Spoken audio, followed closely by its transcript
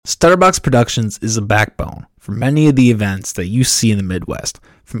Stutterbox Productions is a backbone for many of the events that you see in the Midwest,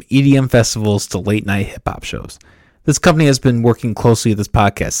 from EDM festivals to late-night hip-hop shows. This company has been working closely with this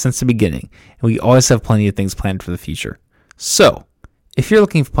podcast since the beginning, and we always have plenty of things planned for the future. So, if you're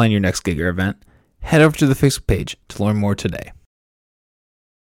looking to plan your next gig or event, head over to the Facebook page to learn more today.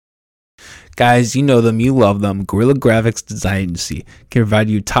 Guys, you know them, you love them. Guerrilla Graphics Design Agency can provide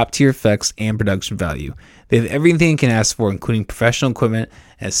you top-tier effects and production value. They have everything you can ask for, including professional equipment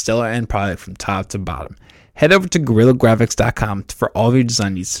and a stellar end product from top to bottom. Head over to GuerrillaGraphics.com for all of your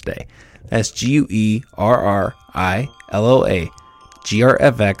design needs today. That's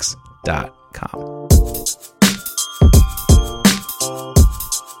GuerrillaGraphics.com.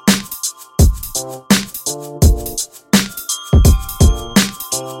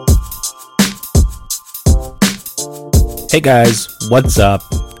 Hey guys, what's up?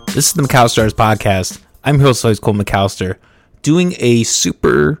 This is the McAllisters Podcast. I'm your host, Cole McAllister, doing a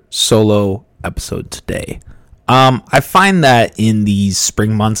super solo episode today. I find that in these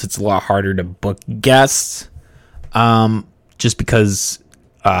spring months, it's a lot harder to book guests, just because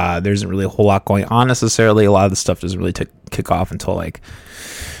there isn't really a whole lot going on necessarily. A lot of the stuff doesn't really kick off until like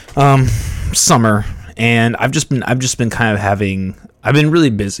summer, and I've just been I've been really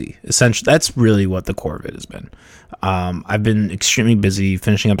busy. Essentially, that's really what the core of it has been. I've been extremely busy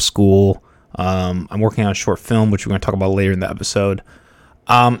finishing up school. I'm working on a short film, which we're going to talk about later in the episode.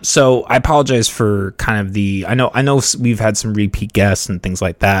 So I apologize for kind of I know we've had some repeat guests and things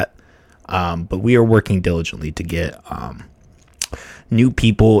like that. But we are working diligently to get new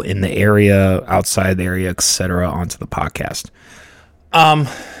people in the area, outside the area, etc., onto the podcast.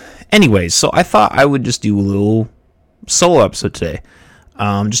 Anyways, so I thought I would just do a little solo episode today.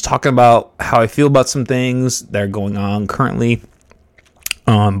 Just talking about how I feel about some things that are going on currently,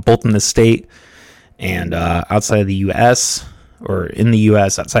 both in the state and outside of the U.S., or in the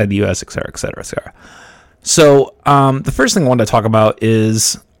U.S., outside the U.S., etc., etc., etc. So the first thing I wanted to talk about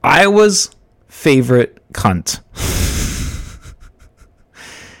is Iowa's favorite cunt,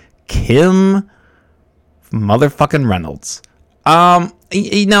 Kim motherfucking Reynolds.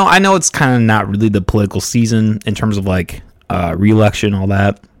 You know, I know it's kind of not really the political season in terms of like re-election, all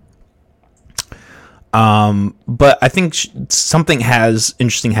that. But I think something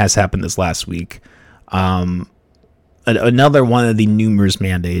interesting has happened this last week. Another one of the numerous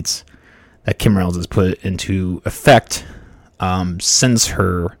mandates that Kim Reynolds has put into effect since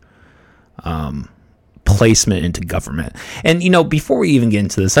her placement into government. And, you know, before we even get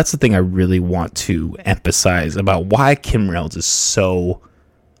into this, that's the thing I really want to emphasize about why Kim Reynolds is so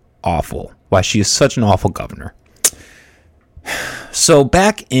awful, why she is such an awful governor. So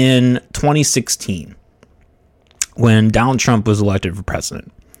back in 2016, when Donald Trump was elected for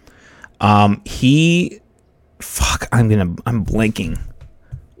president, I'm blanking.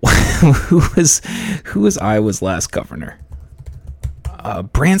 Who was Iowa's last governor?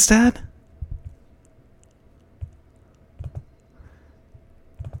 Branstad?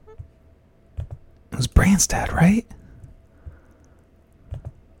 It was Branstad, right?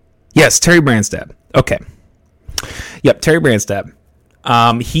 Yes, Terry Branstad. Okay. Yep, Terry Branstad.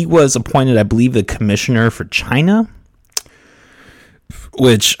 He was appointed, I believe, the commissioner for China,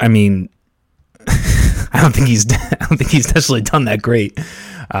 which, I mean, I don't think he's necessarily done that great.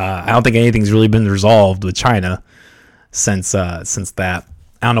 I don't think anything's really been resolved with China since that.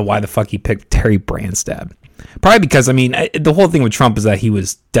 I don't know why the fuck he picked Terry Branstad. Probably because, I mean, the whole thing with Trump is that he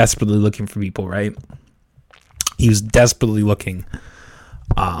was desperately looking for people, right? He was desperately looking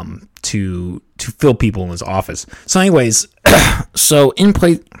to fill people in his office. So anyways, so in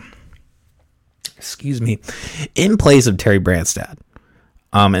place of Terry Branstad,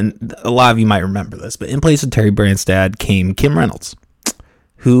 and a lot of you might remember this, but in place of Terry Branstad came Kim Reynolds,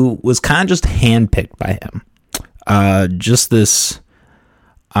 who was kind of just handpicked by him. Just this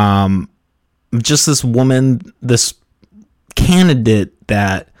woman, this candidate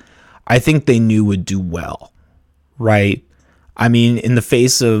that I think they knew would do well, right? I mean, in the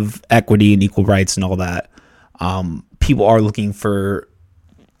face of equity and equal rights and all that, people are looking for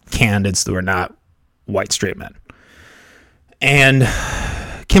candidates that are not white straight men. And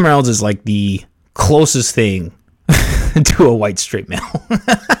Kim Reynolds is like the closest thing to a white straight male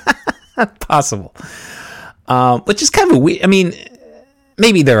possible. Which is kind of a weird, I mean,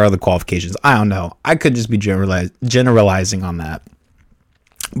 maybe there are other qualifications. I don't know. I could just be generalizing on that.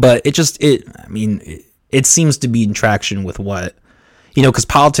 But it seems to be in traction with what, you know, because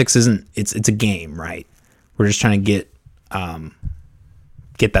politics it's a game, right? We're just trying to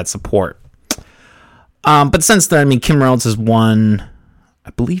get that support. But since then, I mean, Kim Reynolds has won, I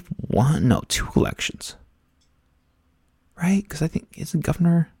believe, 2 elections, right? Because I think, is it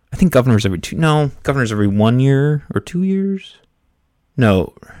governor? I think governors every governors every 1 year or 2 years.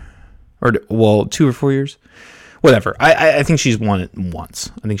 No, or well, 2 or 4 years, whatever. I think she's won it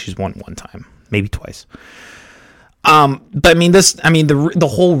once. I think she's won it one time, maybe twice. But I mean, the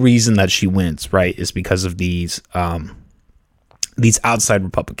whole reason that she wins, right, is because of these outside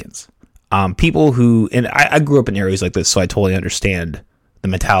Republicans, people who, and I grew up in areas like this, so I totally understand the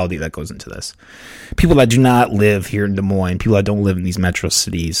mentality that goes into this. People that do not live here in Des Moines, people that don't live in these metro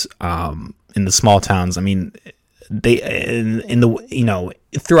cities, in the small towns. I mean, they in the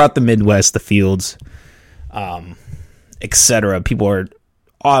throughout the Midwest, the fields, etc. People are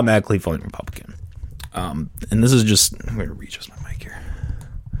automatically voting Republican. And this is just, I'm going to readjust my mic here.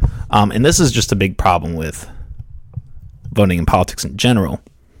 And this is just a big problem with voting in politics in general,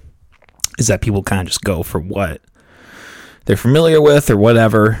 is that people kind of just go for what they're familiar with or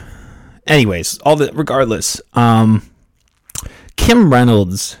whatever. Anyways, regardless, Kim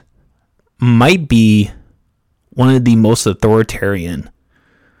Reynolds might be one of the most authoritarian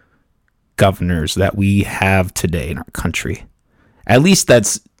governors that we have today in our country. At least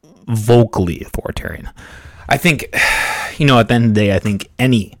that's vocally authoritarian. I think, at the end of the day, I think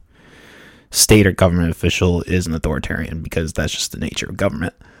any state or government official is an authoritarian because that's just the nature of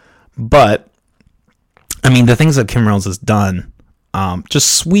government. But, I mean, the things that Kim Reynolds has done,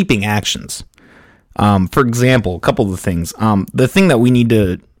 just sweeping actions. For example, a couple of the things. The thing that we need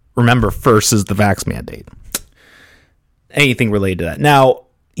to remember first is the vax mandate. Anything related to that. Now,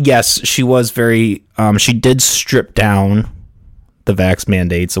 yes, she was she did strip down the vax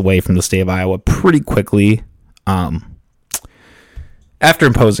mandates away from the state of Iowa pretty quickly after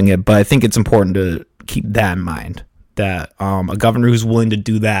imposing it, but I think it's important to keep that in mind, that a governor who's willing to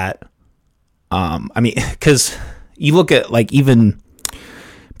do that, because you look at like even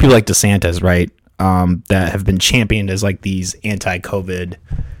people like DeSantis, right, that have been championed as like these anti-COVID,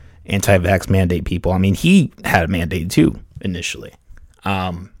 anti-vax mandate people. I mean, he had a mandate too initially.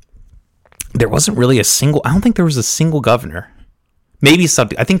 There wasn't really I don't think there was a single governor. Maybe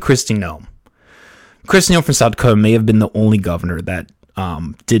something. I think Kristi Noem. Kristi Noem from South Dakota may have been the only governor that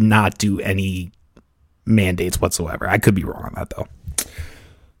did not do any mandates whatsoever. I could be wrong on that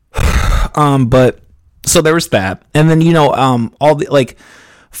though. But so there was that, and then all the like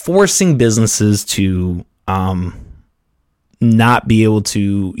forcing businesses to not be able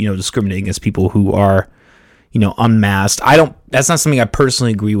to discriminate against people who are unmasked. That's not something I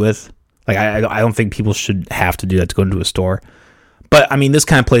personally agree with. Like I don't think people should have to do that to go into a store. But, I mean, this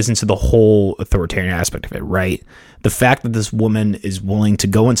kind of plays into the whole authoritarian aspect of it, right? The fact that this woman is willing to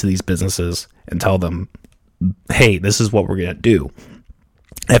go into these businesses and tell them, hey, this is what we're going to do.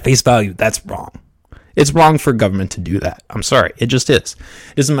 At face value, that's wrong. It's wrong for government to do that. I'm sorry. It just is.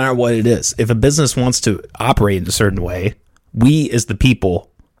 It doesn't matter what it is. If a business wants to operate in a certain way, we as the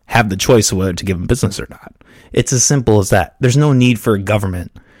people have the choice of whether to give them business or not. It's as simple as that. There's no need for a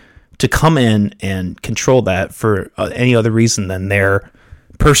government to come in and control that for any other reason than their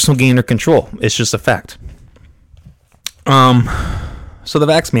personal gain or control. It's just a fact. So the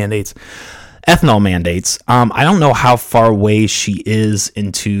vax mandates, ethanol mandates, I don't know how far away she is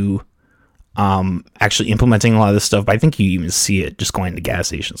into actually implementing a lot of this stuff, but I think you even see it just going to gas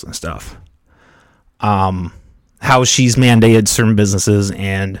stations and stuff. How she's mandated certain businesses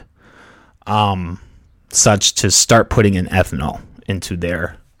and such to start putting in ethanol into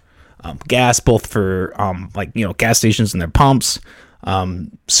their gas, both for gas stations and their pumps.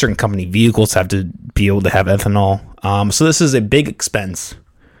 Certain company vehicles have to be able to have ethanol. So this is a big expense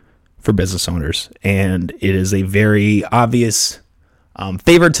for business owners, and it is a very obvious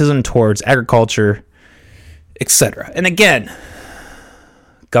favoritism towards agriculture, etc. And again,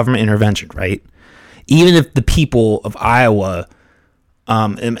 government intervention, right? Even if the people of Iowa, a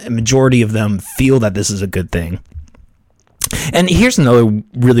majority of them feel that this is a good thing. And here's another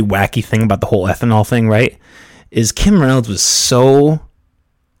really wacky thing about the whole ethanol thing, right? Is Kim Reynolds was so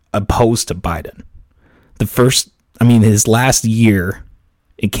opposed to Biden. His last year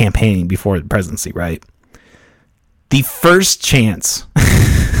in campaigning before the presidency, right? The first chance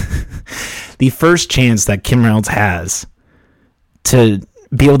that Kim Reynolds has to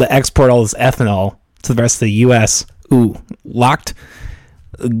be able to export all this ethanol to the rest of the U.S., locked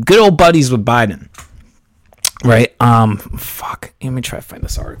good old buddies with Biden. Right. Let me try to find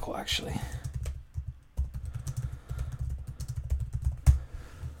this article actually.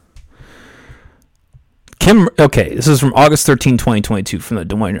 This is from August 13, 2022 from the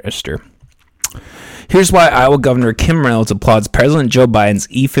Des Moines Register. Here's why Iowa Governor Kim Reynolds applauds President Joe Biden's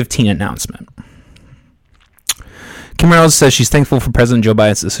E15 announcement. Kim Reynolds says she's thankful for President Joe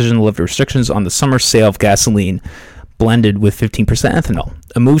Biden's decision to lift restrictions on the summer sale of gasoline, blended with 15% ethanol,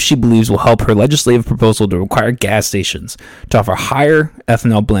 a move she believes will help her legislative proposal to require gas stations to offer higher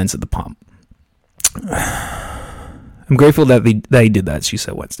ethanol blends at the pump. I'm grateful that he did that, she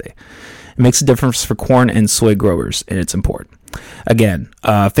said Wednesday. It makes a difference for corn and soy growers, and it's important. Again,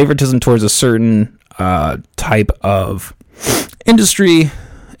 favoritism towards a certain type of industry,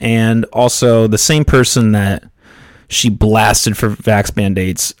 and also the same person that she blasted for vax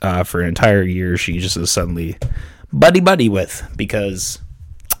mandates for an entire year, she just is suddenly buddy with because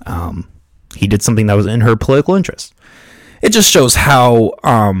he did something that was in her political interest. It just shows how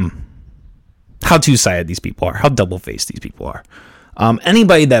two-sided these people are, how double-faced these people are.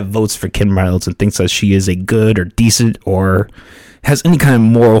 Anybody that votes for Kim Reynolds and thinks that she is a good or decent or has any kind of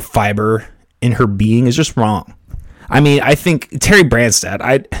moral fiber in her being is just wrong. I mean, I think Terry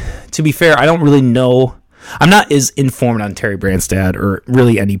Branstad, to be fair, I don't really know. I'm not as informed on Terry Branstad or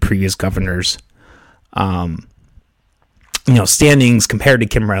really any previous governors, standings compared to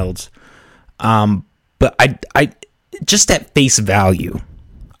Kim Reynolds. But I just at face value,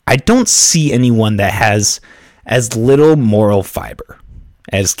 I don't see anyone that has as little moral fiber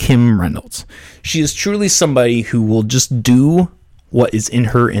as Kim Reynolds. She is truly somebody who will just do what is in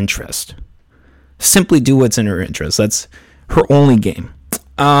her interest. Simply do what's in her interest. That's her only game.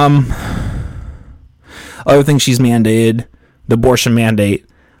 Other things she's mandated, the abortion mandate,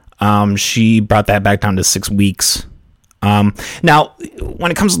 she brought that back down to 6 weeks. Now,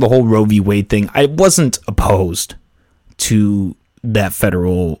 when it comes to the whole Roe v. Wade thing, I wasn't opposed to that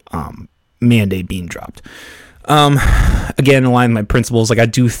federal mandate being dropped. Again, in line with my principles, like I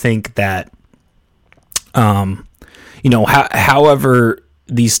do think that, however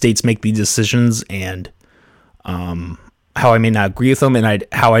these states make these decisions and how I may not agree with them, and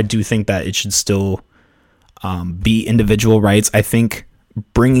how I do think that it should still be individual rights. I think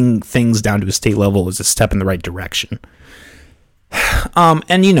bringing things down to a state level is a step in the right direction.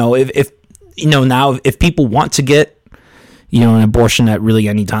 If people want to get an abortion at really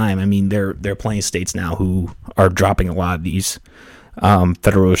any time, I mean, there are plenty of states now who are dropping a lot of these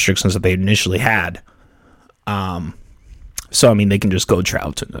federal restrictions that they initially had. So, I mean, they can just go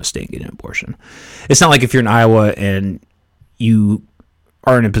travel to another state and get an abortion. It's not like if you're in Iowa and you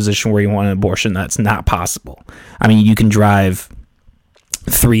are in a position where you want an abortion, that's not possible. I mean, you can drive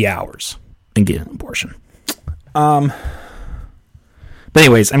 3 hours and get an abortion. But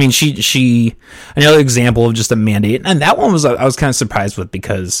anyways, I mean, she another example of just a mandate, and that one I was kind of surprised with,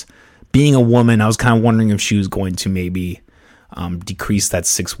 because being a woman, I was kind of wondering if she was going to maybe decrease that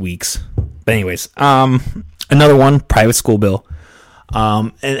 6 weeks. But anyways, another one, private school bill,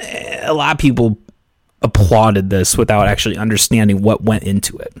 and a lot of people applauded this without actually understanding what went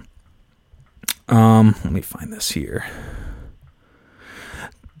into it. Let me find this here.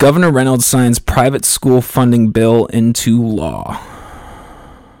 Governor Reynolds signs private school funding bill into law.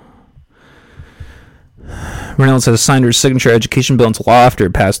 Reynolds has signed her signature education bill into law after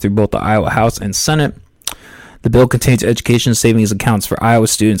it passed through both the Iowa House and Senate. The bill contains education savings accounts for Iowa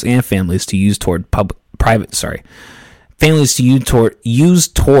students and families to use towards private schooling.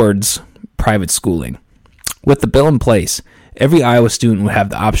 With the bill in place, every Iowa student will have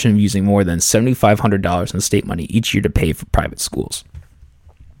the option of using more than $7,500 in state money each year to pay for private schools.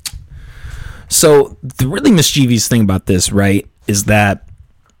 So the really mischievous thing about this, right, is that,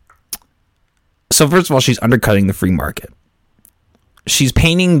 so first of all, she's undercutting the free market. She's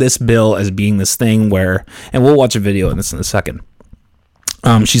painting this bill as being this thing where, and we'll watch a video on this in a second.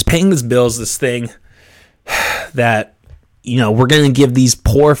 She's painting this bill as this thing that, we're going to give these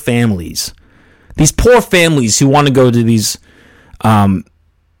poor families who want to go to these,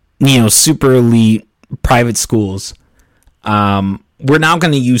 super elite private schools. We're now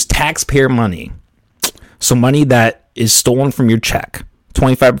going to use taxpayer money. So money that is stolen from your check,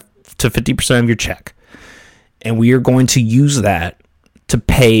 25 to 50% of your check. And we are going to use that to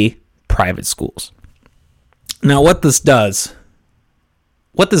pay private schools. Now, what this does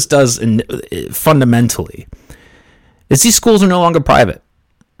fundamentally is these schools are no longer private.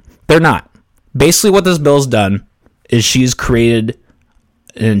 They're not. Basically, what this bill's done is she's created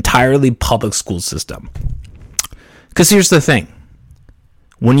an entirely public school system. Because here's the thing.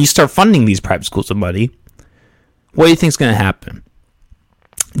 When you start funding these private schools with money, what do you think is going to happen?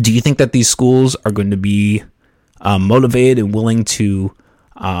 Do you think that these schools are going to be motivated and willing to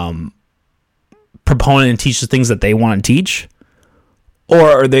proponent and teach the things that they want to teach? Or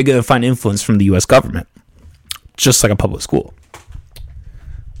are they going to find influence from the U.S. government? Just like a public school.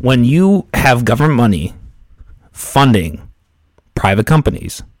 When you have government money funding private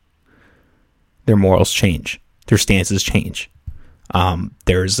companies, their morals change. Their stances change.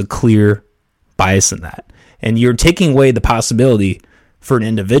 There's a clear bias in that. And you're taking away the possibility for an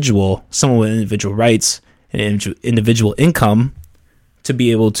individual, someone with individual rights and individual income, to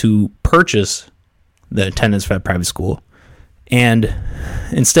be able to purchase the attendance for that private school. And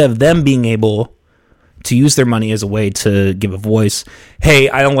instead of them being able to use their money as a way to give a voice, hey,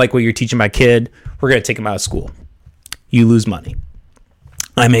 I don't like what you're teaching my kid, we're going to take him out of school. You lose money.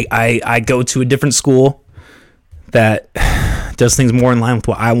 I go to a different school that does things more in line with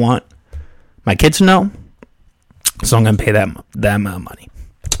what I want my kids to know, so I'm going to pay that amount of money.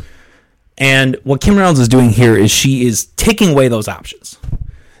 And what Kim Reynolds is doing here is she is taking away those options.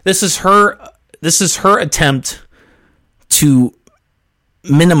 This is her attempt to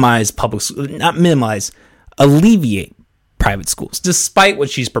alleviate private schools, despite what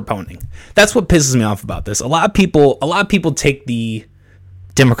she's proponing. That's what pisses me off about this. A lot of people take the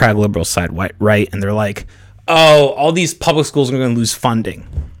Democratic liberal side right, and they're like, oh, all these public schools are going to lose funding.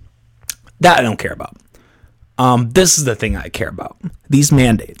 That I don't care about. This is the thing I care about. These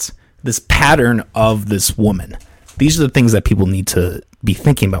mandates, this pattern of this woman. These are the things that people need to be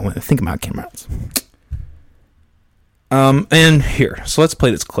thinking about when they think about Kim Reynolds. And here, so let's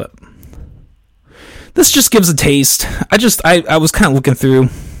play this clip. This just gives a taste. I was kind of looking through.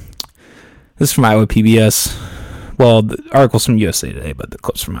 This is from Iowa PBS. Well, the article's from USA Today, but the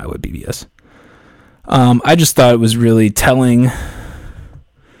clip's from Iowa PBS. I just thought it was really telling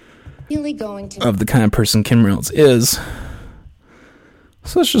of the kind of person Kim Reynolds is.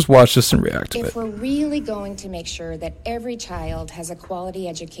 So let's just watch this and react to it. If we're really going to make sure that every child has a quality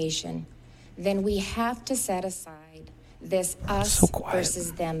education, then we have to set aside this us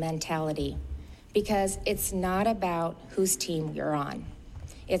versus them mentality. Because it's not about whose team you're on.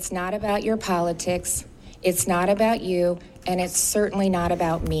 It's not about your politics. It's not about you. And it's certainly not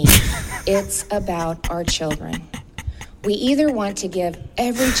about me. It's about our children. We either want to give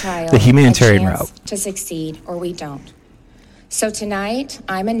every child the humanitarian a chance route to succeed, or we don't. So tonight,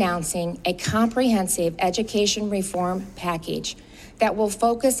 I'm announcing a comprehensive education reform package that will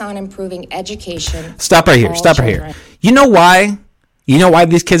focus on improving education. Stop right here. You know why? You know why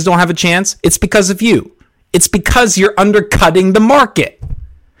these kids don't have a chance? It's because of you. It's because you're undercutting the market.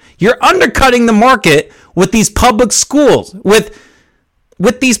 You're undercutting the market with these public schools.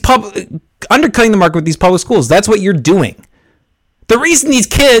 Undercutting the market with these public schools. That's what you're doing. The reason these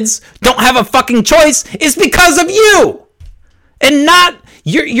kids don't have a fucking choice is because of you. And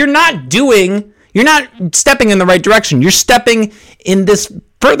you're not stepping in the right direction. You're stepping in this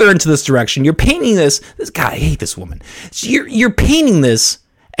further into this direction. You're painting this God, I hate this woman. You're painting this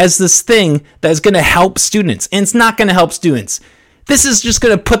as this thing that is going to help students, and it's not going to help students. This is just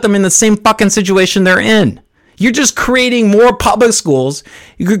going to put them in the same fucking situation they're in. You're just creating more public schools.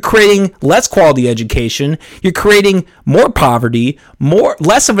 You're creating less quality education. You're creating more poverty,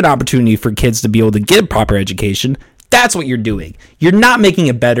 less of an opportunity for kids to be able to get a proper education. That's what you're doing. You're not making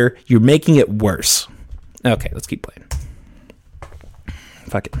it better. You're making it worse. Okay, let's keep playing.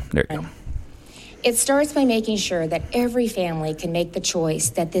 Fuck it. There you go. It starts by making sure that every family can make the choice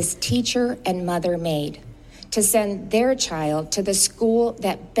that this teacher and mother made to send their child to the school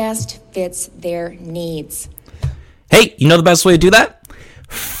that best fits their needs. Hey, you know the best way to do that?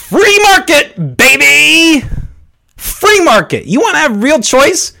 Free market, baby! Free market. You want to have real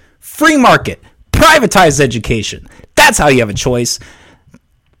choice? Free market. Privatized education. That's how you have a choice.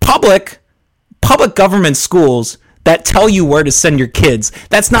 Public government schools that tell you where to send your kids,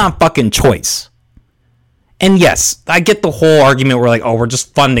 that's not a fucking choice. And yes, I get the whole argument where like, oh, we're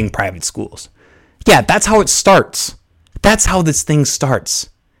just funding private schools. Yeah, that's how it starts. That's how this thing starts.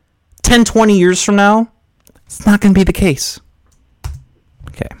 10, 20 years from now, it's not going to be the case.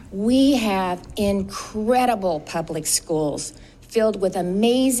 Okay. We have incredible public schools filled with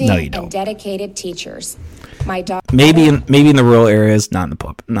amazing and dedicated teachers. My daughter, maybe in the rural areas, not in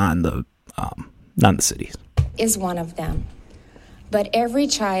the cities, is one of them. But every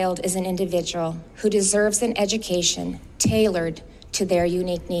child is an individual who deserves an education tailored to their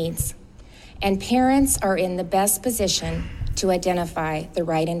unique needs. And parents are in the best position to identify the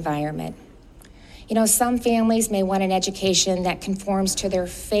right environment. You know, some families may want an education that conforms to their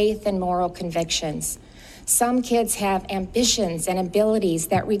faith and moral convictions. Some kids have ambitions and abilities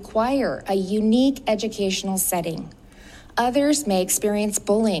that require a unique educational setting. Others may experience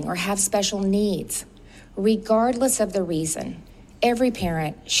bullying or have special needs. Regardless of the reason, every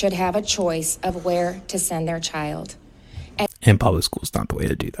parent should have a choice of where to send their child. And public school is not the way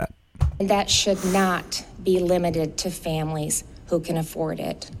to do that. And that should not be limited to families who can afford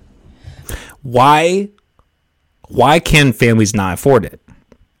it. Why can families not afford it?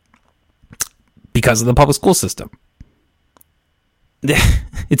 Because of the public school system.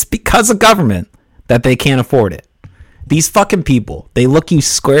 It's because of government that they can't afford it. These fucking people, they look you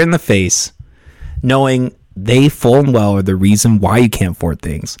square in the face, knowing they full and well are the reason why you can't afford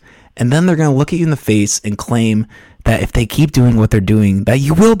things. And then they're going to look at you in the face and claim that if they keep doing what they're doing, that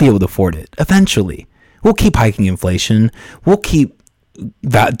you will be able to afford it eventually. We'll keep hiking inflation. We'll keep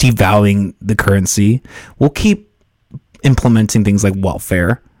devaluing the currency. We'll keep implementing things like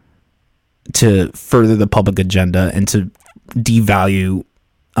welfare to further the public agenda and to devalue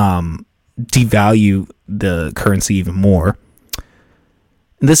the currency even more.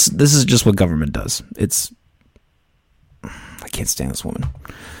 This is just what government does. I can't stand this woman.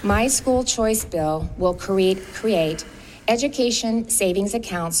 My school choice bill will create education savings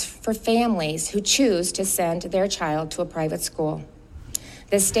accounts for families who choose to send their child to a private school.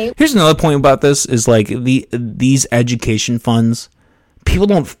 The state. Here's another point about this is like these education funds. People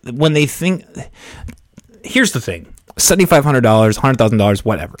don't, when they think. Here's the thing: $7,500, $100,000,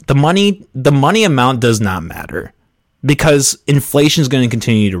 whatever. The money amount does not matter because inflation is going to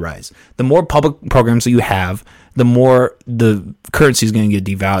continue to rise. The more public programs that you have, the more the currency is going to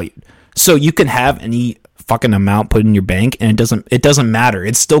get devalued. So you can have any fucking amount put in your bank, and it doesn't matter.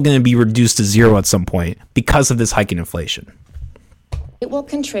 It's still going to be reduced to zero at some point because of this hiking inflation. It will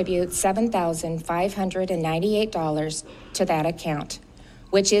contribute $7,598 to that account,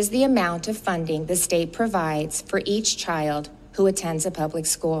 which is the amount of funding the state provides for each child who attends a public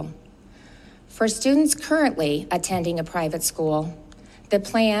school. For students currently attending a private school, the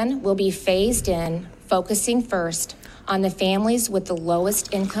plan will be phased in, focusing first on the families with the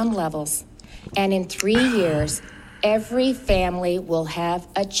lowest income levels. And in 3 years, every family will have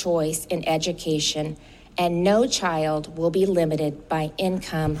a choice in education, and no child will be limited by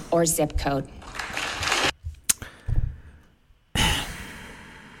income or zip code.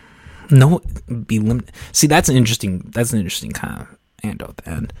 No, be limited. See, that's an interesting kind of anecdote at the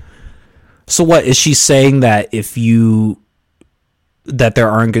end. So what is she saying, that that there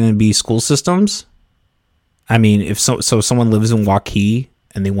aren't going to be school systems? I mean, if someone lives in Waukee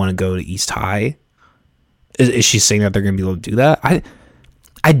and they want to go to East High, is she saying that they're going to be able to do that?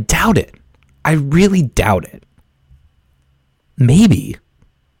 I doubt it. I really doubt it. Maybe.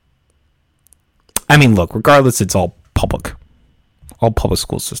 I mean, look, regardless, it's all public. All public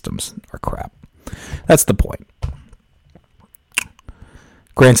school systems are crap. That's the point.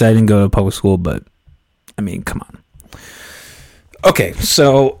 Granted, I didn't go to public school, but I mean, come on. Okay,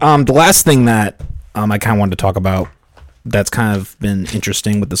 so the last thing that I kind of wanted to talk about that's kind of been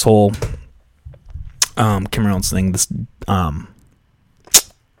interesting with this whole Kim Reynolds thing, this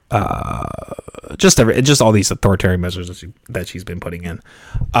just all these authoritarian measures that she's been putting in.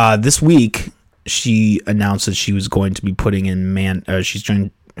 This week, she announced that she was going to be putting in she's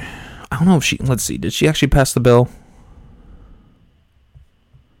trying. I don't know if let's see, did she actually pass the bill?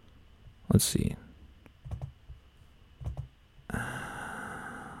 Let's see.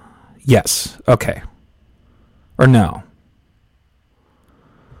 Yes. Okay. Or no.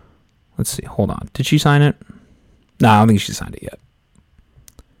 Let's see. Hold on. Did she sign it? No, I don't think she signed it yet.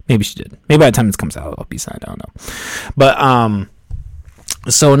 Maybe she did. Maybe by the time this comes out, it'll be signed. I don't know. But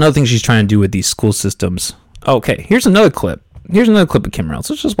so another thing she's trying to do with these school systems. Okay, here's another clip. Here's another clip of Kim Reynolds.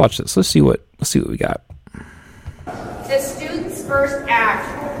 Let's just watch this. Let's see what we got. The Students First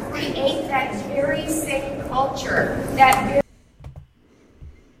Act will create that very same culture, that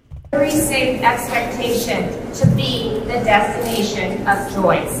very same expectation to be the destination of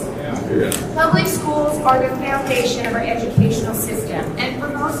choice. Public schools are the foundation of our educational system, and for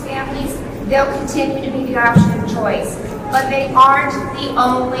most families, they'll continue to be the option of choice. But they aren't the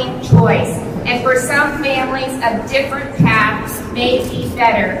only choice. And for some families, a different path may be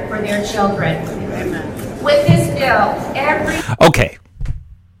better for their children. With this bill, Okay.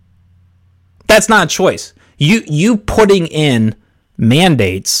 That's not a choice. You putting in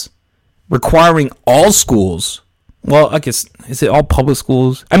mandates requiring all schools. Well, I guess, is it all public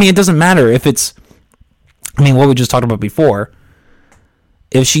schools? I mean, it doesn't matter if it's, what we just talked about before.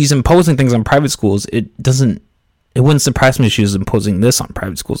 If she's imposing things on private schools, it wouldn't surprise me if she was imposing this on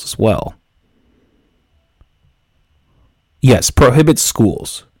private schools as well. Yes, prohibit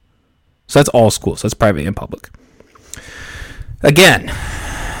schools. So that's all schools. That's private and public. Again,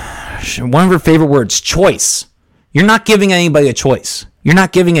 one of her favorite words, choice. You're not giving anybody a choice. You're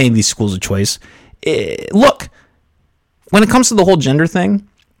not giving any of these schools a choice. Look, when it comes to the whole gender thing,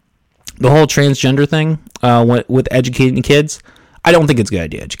 the whole transgender thing, with educating kids, I don't think it's a good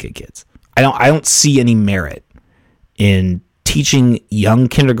idea to educate kids. I don't see any merit in teaching young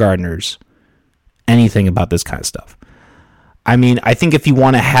kindergartners anything about this kind of stuff. I mean, I think if you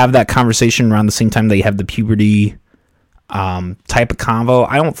want to have that conversation around the same time they have the puberty type of convo.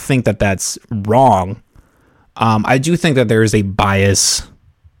 I don't think that that's wrong. I do think that there is a bias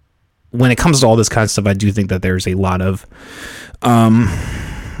when it comes to all this kind of stuff. I do think that there's a lot of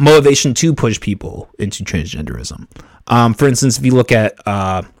motivation to push people into transgenderism. For instance, if you look at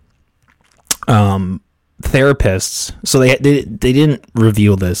therapists, so they didn't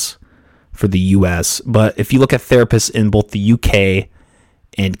reveal this for the US, but if you look at therapists in both the UK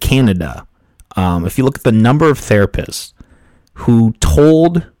and Canada, if you look at the number of therapists who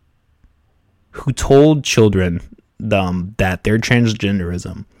told children that their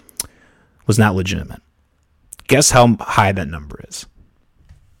transgenderism was not legitimate, guess how high that number is?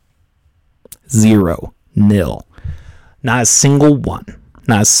 0, nil. Not a single one.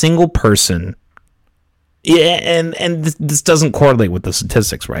 Not a single person. Yeah, and this doesn't correlate with the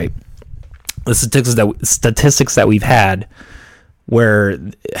statistics, right? The statistics that we've had, where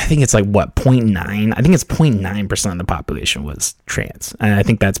I think it's like 0.9. I think it's 0.9% of the population was trans, and I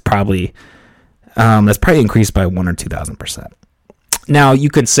think that's probably increased by 1,000 or 2,000%. Now you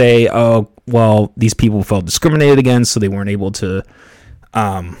could say, oh well, these people felt discriminated against, so they weren't able to,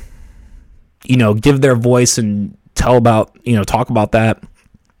 give their voice and talk about that.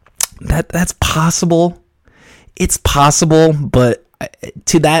 That's possible. It's possible, but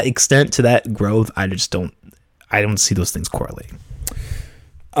to that extent, to that growth, I don't see those things correlating.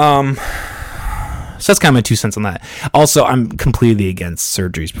 So that's kind of my 2 cents on that. Also, I'm completely against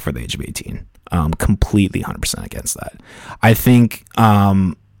surgeries before the age of 18. Completely 100% against that. I think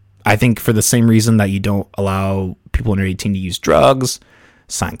for the same reason that you don't allow people under 18 to use drugs,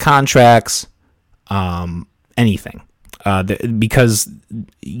 sign contracts, anything, because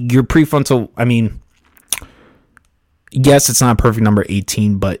your prefrontal, yes, it's not a perfect number,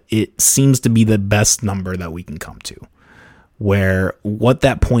 18, but it seems to be the best number that we can come to, where what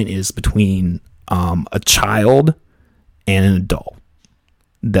that point is between a child and an adult.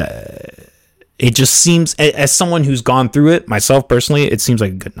 It just seems, as someone who's gone through it, myself personally, it seems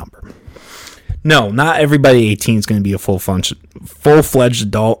like a good number. No, not everybody 18 is going to be a full-fledged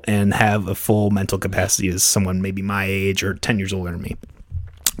adult and have a full mental capacity as someone maybe my age or 10 years older than me.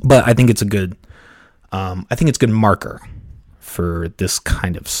 But I think it's a good marker for this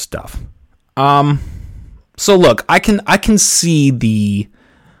kind of stuff. So look, I can see the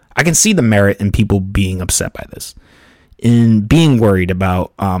merit in people being upset by this, in being worried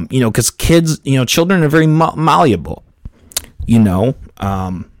about, because children are very malleable.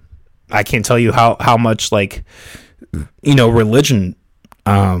 I can't tell you how much religion,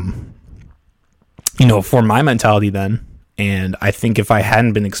 for my mentality then. And I think if I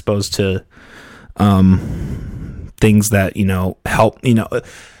hadn't been exposed to things that, help,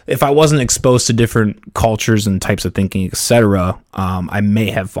 if I wasn't exposed to different cultures and types of thinking, etc., I may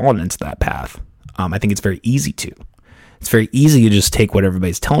have fallen into that path. I think it's very easy to. It's very easy to just take what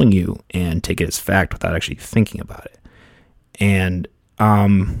everybody's telling you and take it as fact without actually thinking about it. And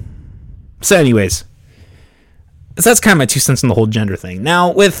so anyways, so that's kind of my 2 cents on the whole gender thing.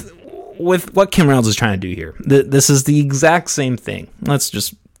 Now, with what Kim Reynolds is trying to do here, this is the exact same thing. We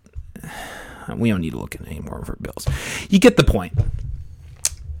don't need to look at any more of her bills. You get the point.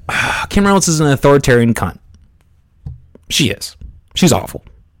 Kim Reynolds is an authoritarian cunt. She is. She's awful.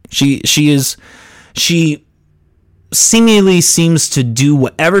 She seemingly seems to do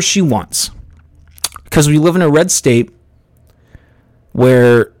whatever she wants, because we live in a red state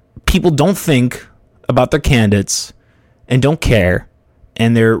where people don't think about their candidates and don't care,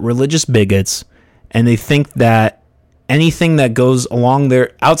 and they're religious bigots, and they think that anything that goes along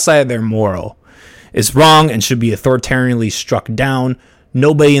their outside of their moral is wrong and should be authoritarianly struck down.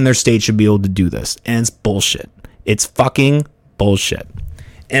 Nobody in their state should be able to do this, and it's bullshit. It's fucking bullshit.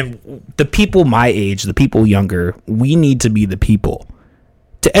 And the people my age, the people younger, we need to be the people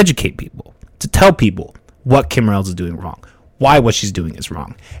to educate people, to tell people what Kim Reynolds is doing wrong, why what she's doing is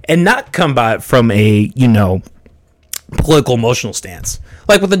wrong, and not come by it from a, political emotional stance.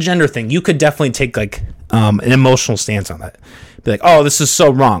 Like with the gender thing, you could definitely take an emotional stance on that. Be like, oh, this is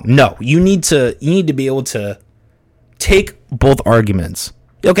so wrong. No, you need to be able to take both arguments.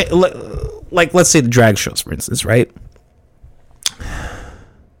 Okay, let's say the drag shows, for instance, right?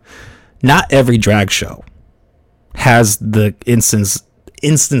 Not every drag show has the instances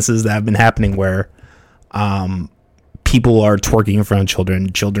that have been happening where people are twerking in front of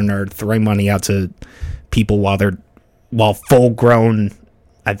children. Children are throwing money out to people while full grown,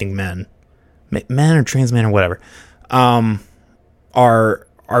 I think men or trans men or whatever, are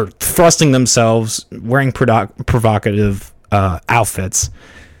thrusting themselves, wearing provocative outfits.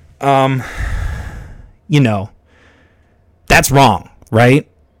 That's wrong, right?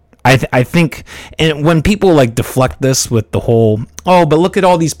 I think, and when people like deflect this with the whole, oh, but look at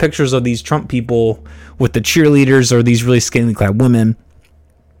all these pictures of these Trump people with the cheerleaders or these really scantily clad women,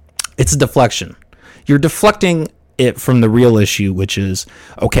 it's a deflection. You're deflecting it from the real issue, which is,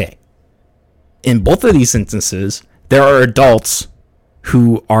 okay, in both of these instances, there are adults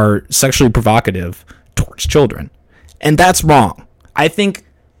who are sexually provocative towards children. And that's wrong. I think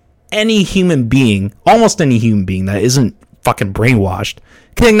any human being, almost any human being that isn't fucking brainwashed,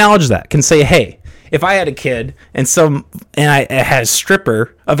 can acknowledge that, can say, hey, if I had a kid and I had a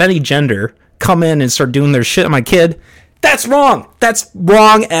stripper of any gender come in and start doing their shit on my kid, that's wrong. That's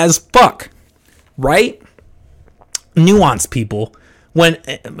wrong as fuck. Right? Nuance, people.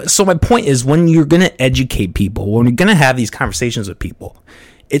 So my point is, when you're going to educate people, when you're going to have these conversations with people,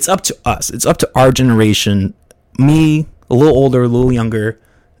 it's up to us. It's up to our generation, me, a little older, a little younger,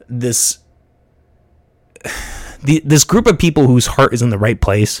 this group of people whose heart is in the right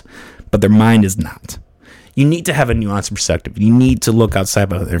place, but their mind is not. You need to have a nuanced perspective. You need to look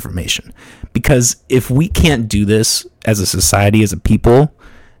outside of the information. Because if we can't do this as a society, as a people,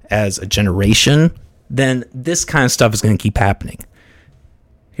 as a generation, then this kind of stuff is going to keep happening.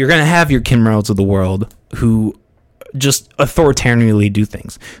 You're going to have your Kim Reynolds of the world who just authoritarianly do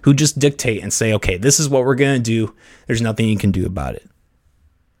things, who just dictate and say, okay, this is what we're going to do. There's nothing you can do about it.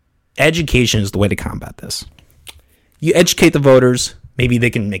 Education is the way to combat this. You educate the voters, maybe they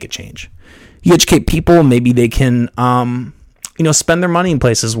can make a change. You educate people, maybe they can, spend their money in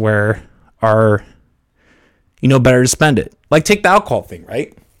places where are, better to spend it. Like take the alcohol thing,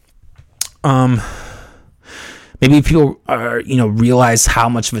 right? Maybe people are, realize how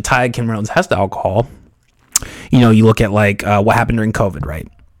much of a tie Kim Reynolds has to alcohol. You look at like what happened during COVID, right?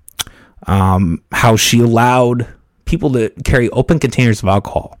 How she allowed people to carry open containers of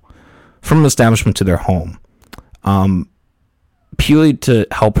alcohol from an establishment to their home, purely to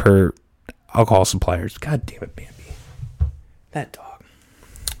help her alcohol suppliers. God damn it, Bambi. That dog.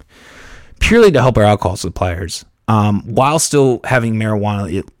 Purely to help our alcohol suppliers, while still having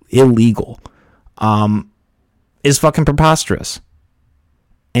marijuana illegal, is fucking preposterous.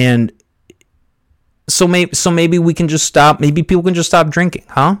 And so maybe we can just stop. Maybe people can just stop drinking,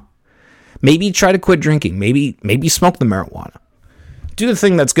 huh? Maybe try to quit drinking. Maybe smoke the marijuana. Do the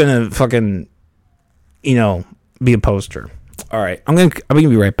thing that's gonna fucking, be a poster. All right, I'm gonna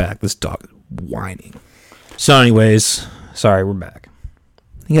be right back. This dog is whining. So, anyways, sorry, we're back.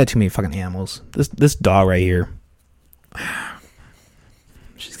 You got too many fucking animals. This dog right here,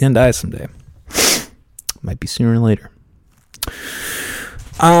 she's gonna die someday. Might be sooner or later.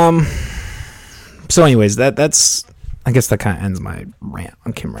 So, anyways, that's I guess that kind of ends my rant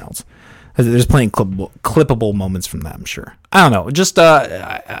on Kim Reynolds. There's plenty of clippable moments from that, I'm sure. I don't know. Just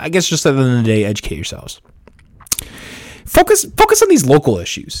I guess just at the end of the day, educate yourselves. Focus on these local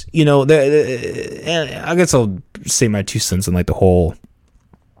issues. I guess I'll say my 2 cents on like the whole,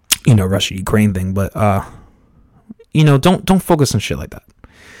 Russia-Ukraine thing, but don't focus on shit like that.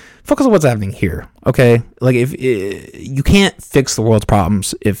 Focus on what's happening here, okay? Like if you can't fix the world's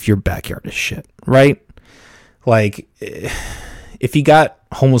problems if your backyard is shit, right? Like if you got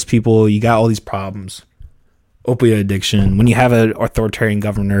homeless people, you got all these problems, opioid addiction. When you have an authoritarian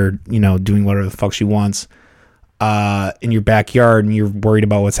governor, doing whatever the fuck she wants in your backyard, and you're worried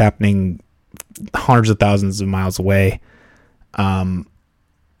about what's happening hundreds of thousands of miles away,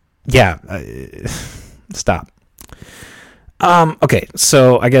 stop. Okay,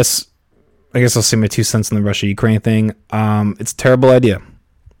 so I guess I'll say my 2 cents on the Russia-Ukraine thing. It's a terrible idea.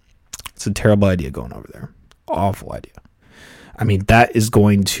 It's a terrible idea going over there. Awful idea. I mean, that is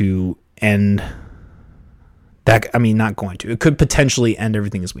going to end that. I mean, not going to. It could potentially end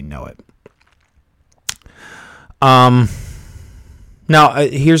everything as we know it. Now,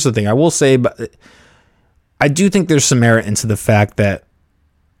 here's the thing. I will say, but I do think there's some merit to the fact that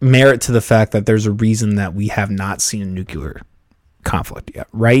there's a reason that we have not seen a nuclear conflict yet,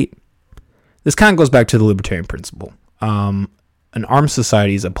 right? This kind of goes back to the libertarian principle. An armed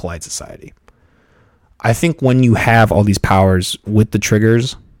society is a polite society. I think when you have all these powers with the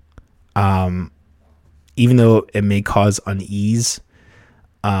triggers, even though it may cause unease,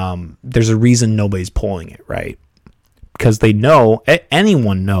 there's a reason nobody's pulling it, right? Because they know,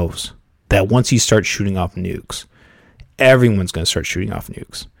 anyone knows that once you start shooting off nukes, everyone's going to start shooting off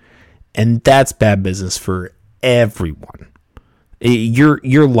nukes. And that's bad business for everyone.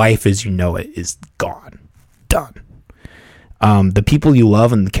 Your life as you know it is gone. Done. The people you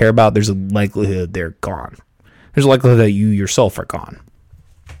love and care about, there's a likelihood they're gone. There's a likelihood that you yourself are gone.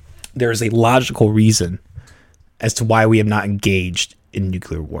 There's a logical reason as to why we have not engaged in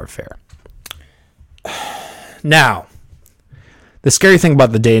nuclear warfare. Now, the scary thing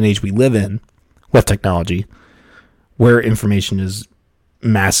about the day and age we live in with technology, where information is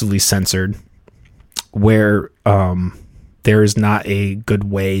massively censored, where there is not a good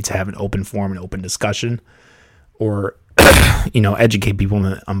way to have an open forum and open discussion, or educate people in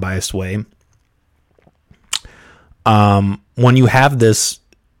an unbiased way. When you have this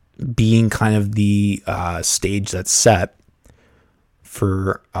being kind of the stage that's set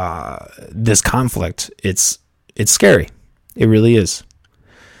for this conflict, it's scary. It really is.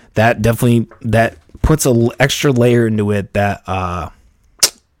 That puts an extra layer into it that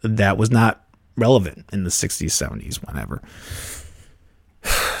was not relevant in the 60s, 70s, whenever.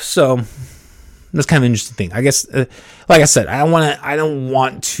 So that's kind of an interesting thing. I guess, like I said, I don't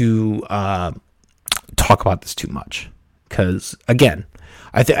want to talk about this too much, because again,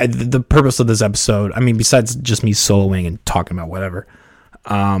 I think the purpose of this episode, I mean, besides just me soloing and talking about whatever,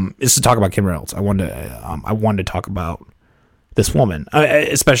 is to talk about Kim Reynolds. I wanted to talk about this woman,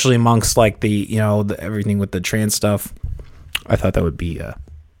 especially amongst like the everything with the trans stuff. I thought that would be a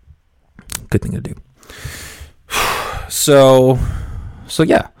good thing to do. So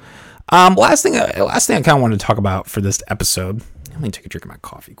yeah. Last thing I kind of wanted to talk about for this episode. Let me take a drink of my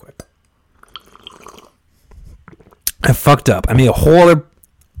coffee quick. I fucked up. I made a whole other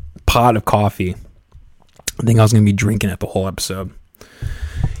pot of coffee. I think I was going to be drinking it the whole episode.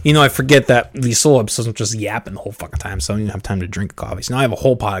 I forget that these solo episodes are just yapping the whole fucking time, so I don't even have time to drink coffee. So now I have a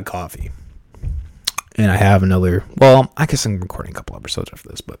whole pot of coffee. And I have another, well, I guess I'm recording a couple episodes after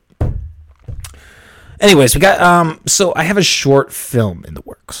this, but anyways, we got, so I have a short film in the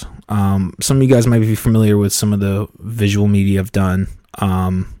works. Some of you guys might be familiar with some of the visual media I've done.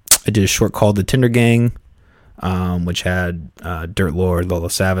 I did a short called The Tinder Gang, which had Dirt Lord,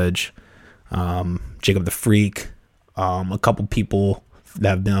 Lola Savage, Jacob the Freak, a couple people that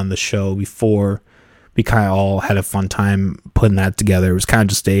have been on the show before. We kind of all had a fun time putting that together. It was kind of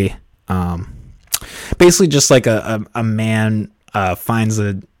just a basically just like a man finds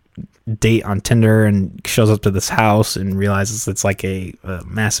a date on Tinder and shows up to this house and realizes it's like a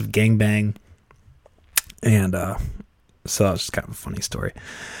massive gangbang, and so that's just kind of a funny story.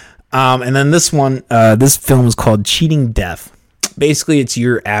 And then this film is called Cheating Death. Basically, it's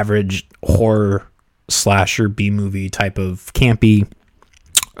your average horror slasher B-movie type of campy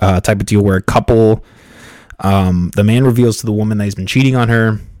type of deal, where a couple, the man reveals to the woman that he's been cheating on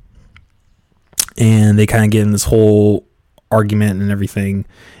her, and they kind of get in this whole argument and everything.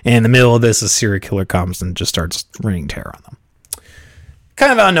 And in the middle of this, a serial killer comes and just starts raining terror on them.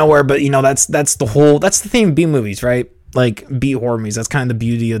 Kind of out of nowhere, but that's the theme of B movies, right? Like B horror movies. That's kind of the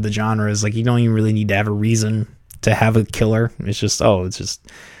beauty of the genre, is like you don't even really need to have a reason to have a killer. It's just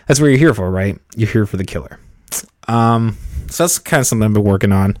that's what you're here for, right? You're here for the killer. So that's kind of something I've been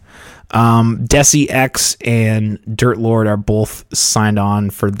working on. Desi X and Dirt Lord are both signed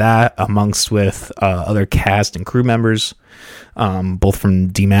on for that, amongst with other cast and crew members, both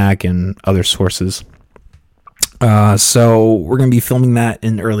from DMAC and other sources. So we're going to be filming that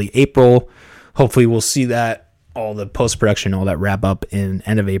in early April. Hopefully we'll see that, all the post-production, all that wrap up in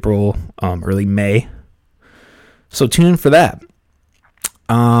end of April, early May. So tune in for that.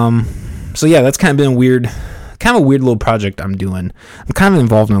 So yeah, that's kind of been a weird little project I'm doing. I'm kind of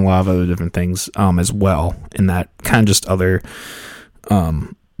involved in a lot of other different things as well, in that kind of just other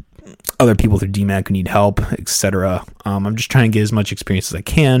people through DMAC who need help, etc. I'm just trying to get as much experience as I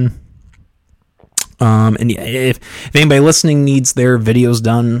can. And yeah, if anybody listening needs their videos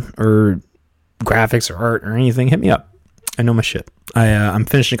done, or graphics or art or anything, hit me up. I know my shit. I'm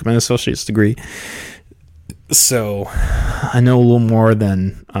finishing up my associate's degree, so I know a little more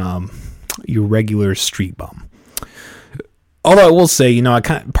than your regular street bum. Although I will say,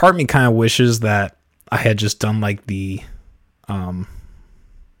 part of me kind of wishes that I had just done like the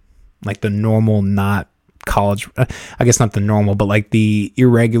normal, not college, I guess not the normal, but like the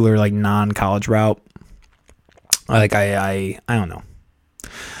irregular, like non-college route. Like I don't know.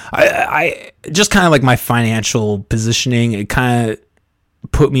 I just kind of like my financial positioning. It kind of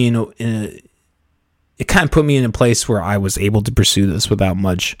put me in a place where I was able to pursue this without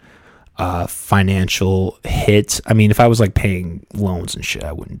much financial hit. I mean, if I was like paying loans and shit,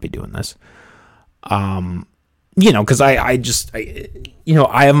 I wouldn't be doing this. Because I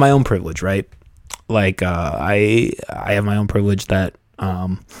have my own privilege, right? Like I have my own privilege that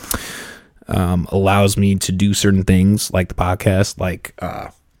allows me to do certain things, like the podcast, like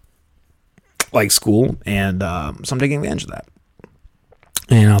school, and so I'm taking advantage of that.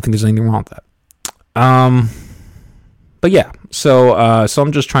 And I don't think there's anything wrong with that. But yeah, so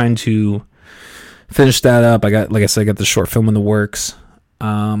I'm just trying to finish that up. I got the short film in the works.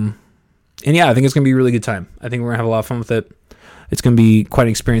 And yeah, I think it's going to be a really good time. I think we're going to have a lot of fun with it. It's going to be quite an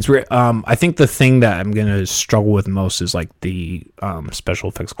experience. I think the thing that I'm going to struggle with most is like the special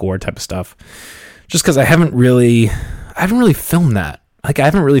effects gore type of stuff. Just because I haven't really filmed that. Like, I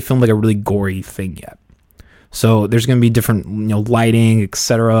haven't really filmed like a really gory thing yet. So there's going to be different, lighting,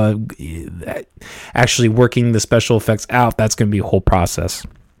 etc. Actually working the special effects out, that's going to be a whole process.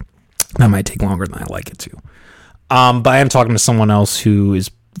 That might take longer than I like it to. But I am talking to someone else who is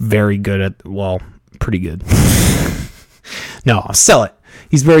very good at, pretty good. No, I'll sell it.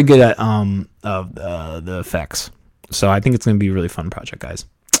 He's very good at the effects. So I think it's going to be a really fun project, guys.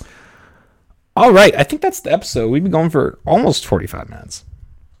 All right, I think that's the episode. We've been going for almost 45 minutes.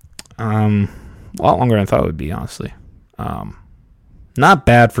 A lot longer than I thought it would be, honestly. Not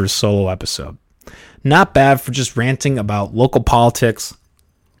bad for a solo episode. Not bad for just ranting about local politics,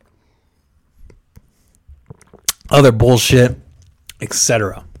 other bullshit,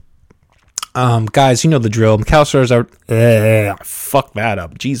 etc. Guys, you know the drill. McAllister's out. Fuck that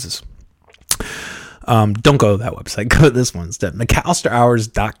up. Jesus. Don't go to that website. Go to this one instead.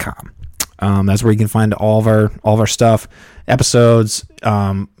 McAllisterHours.com. That's where you can find all of our stuff, episodes.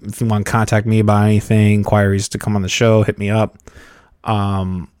 If you want to contact me about anything, inquiries to come on the show, hit me up.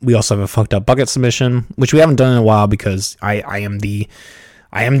 We also have a fucked up bucket submission, which we haven't done in a while because I am the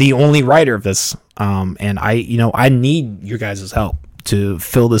only writer of this. And I need your guys' help to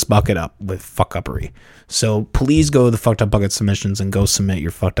fill this bucket up with fuck uppery. So please go to the fucked up bucket submissions and go submit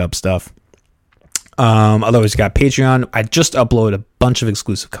your fucked up stuff. Otherwise, you got Patreon. I just uploaded a bunch of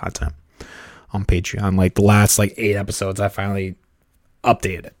exclusive content on Patreon. Like the last 8 episodes, I finally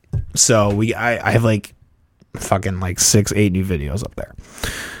updated it. So I have fucking 6-8 new videos up there.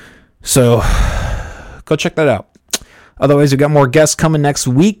 So go check that out. Otherwise, we got more guests coming next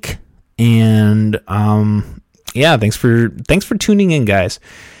week. And yeah, thanks for tuning in, guys.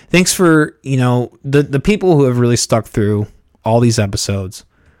 Thanks for the people who have really stuck through all these episodes.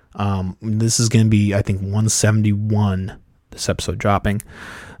 This is going to be, I think, 171. This episode dropping.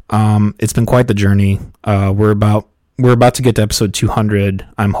 It's been quite the journey. We're about to get to episode 200.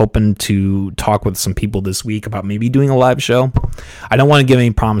 I'm hoping to talk with some people this week about maybe doing a live show. I don't want to give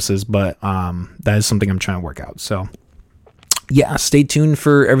any promises, but that is something I'm trying to work out. So yeah, stay tuned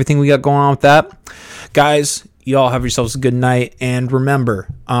for everything we got going on with that. Guys, you all have yourselves a good night. And remember,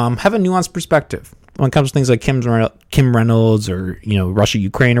 have a nuanced perspective when it comes to things like Kim Reynolds or, Russia,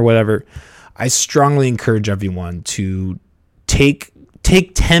 Ukraine or whatever. I strongly encourage everyone to take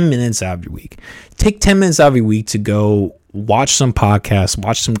 10 minutes out of your week. Take 10 minutes out of your week to go watch some podcasts,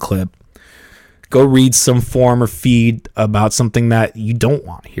 watch some clip, go read some forum or feed about something that you don't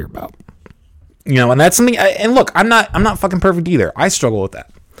want to hear about. And that's something. And look, I'm not fucking perfect either. I struggle with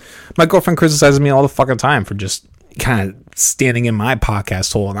that. My girlfriend criticizes me all the fucking time for just kind of standing in my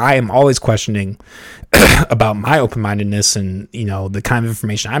podcast hole, and I am always questioning about my open-mindedness and the kind of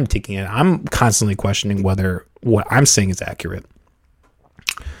information I'm taking in. I'm constantly questioning whether what I'm saying is accurate.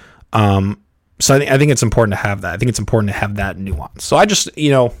 So I think it's important to have that. I think it's important to have that nuance. So I just,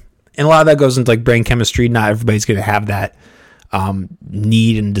 and a lot of that goes into brain chemistry. Not everybody's going to have that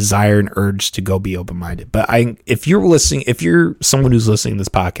need and desire and urge to go be open-minded. But if you're someone who's listening to this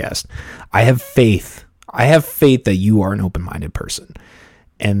podcast, I have faith that you are an open-minded person,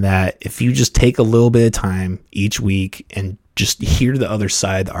 and that if you just take a little bit of time each week and just hear the other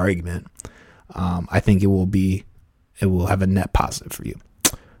side of the argument, I think it will have a net positive for you.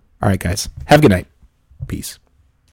 All right, guys, have a good night. Peace.